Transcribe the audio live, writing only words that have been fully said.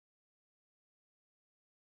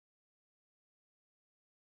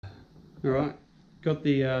Alright, got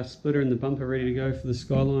the splitter and the bumper ready to go for the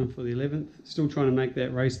Skyline for the 11th. Still trying to make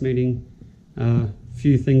that race meeting.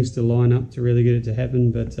 Few things to line up to really get it to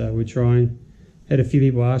happen, but we're trying. Had a few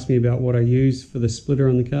people ask me about what I use for the splitter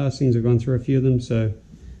on the car, since I've gone through a few of them, so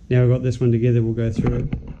now I've got this one together, we'll go through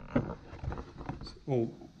it. It's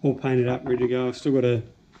all painted up, ready to go. I've still got a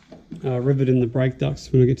rivet in the brake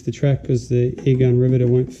ducts when I get to the track, because the air gun riveter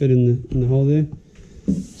won't fit in the hole there.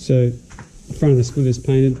 So the front of the splitter's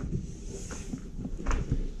painted,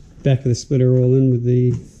 back of the splitter all in with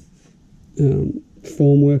the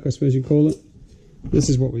formwork, I suppose you'd call it. This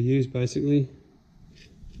is what we use basically.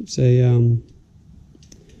 It's a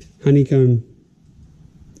honeycomb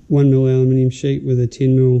 1mm aluminium sheet with a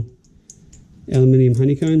 10mm aluminium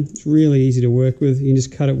honeycomb. It's really easy to work with. You can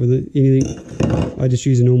just cut it with anything. I just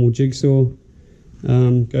use a normal jigsaw.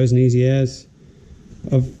 Goes in easy as.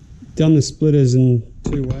 I've done the splitters in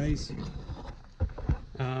two ways.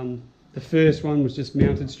 The first one was just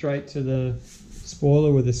mounted straight to the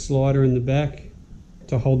spoiler with a slider in the back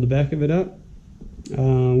to hold the back of it up.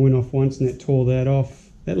 Went off once and that tore that off.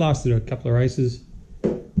 That lasted a couple of races.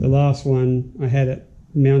 The last one, I had it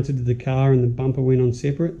mounted to the car and the bumper went on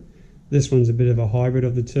separate. This one's a bit of a hybrid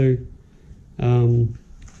of the two.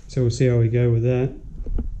 So we'll see how we go with that.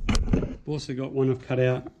 I've also got one I've cut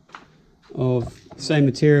out of the same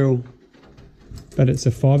material, but it's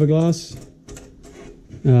a fiberglass.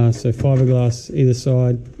 So fiberglass either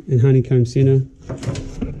side and honeycomb center.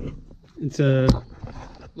 It's a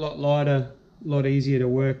lot lighter, a lot easier to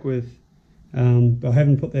work with. But I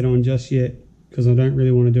haven't put that on just yet because I don't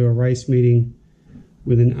really want to do a race meeting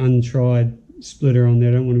with an untried splitter on there.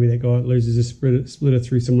 I don't want to be that guy that loses a splitter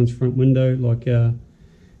through someone's front window, like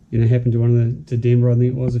happened to Denver, I think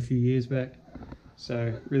it was a few years back.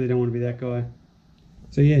 So really don't want to be that guy.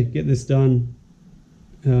 So yeah, get this done,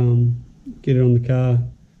 get it on the car,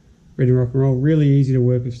 ready to rock and roll. Really easy to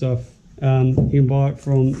work with stuff. You can buy it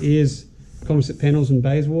from Ayres Composite Panels in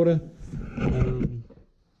Bayswater.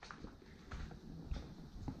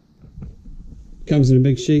 Comes in a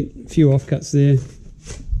big sheet, a few offcuts there.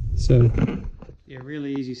 So yeah,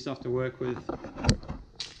 really easy stuff to work with.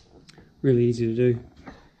 Really easy to do.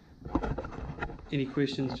 Any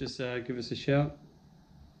questions, just give us a shout.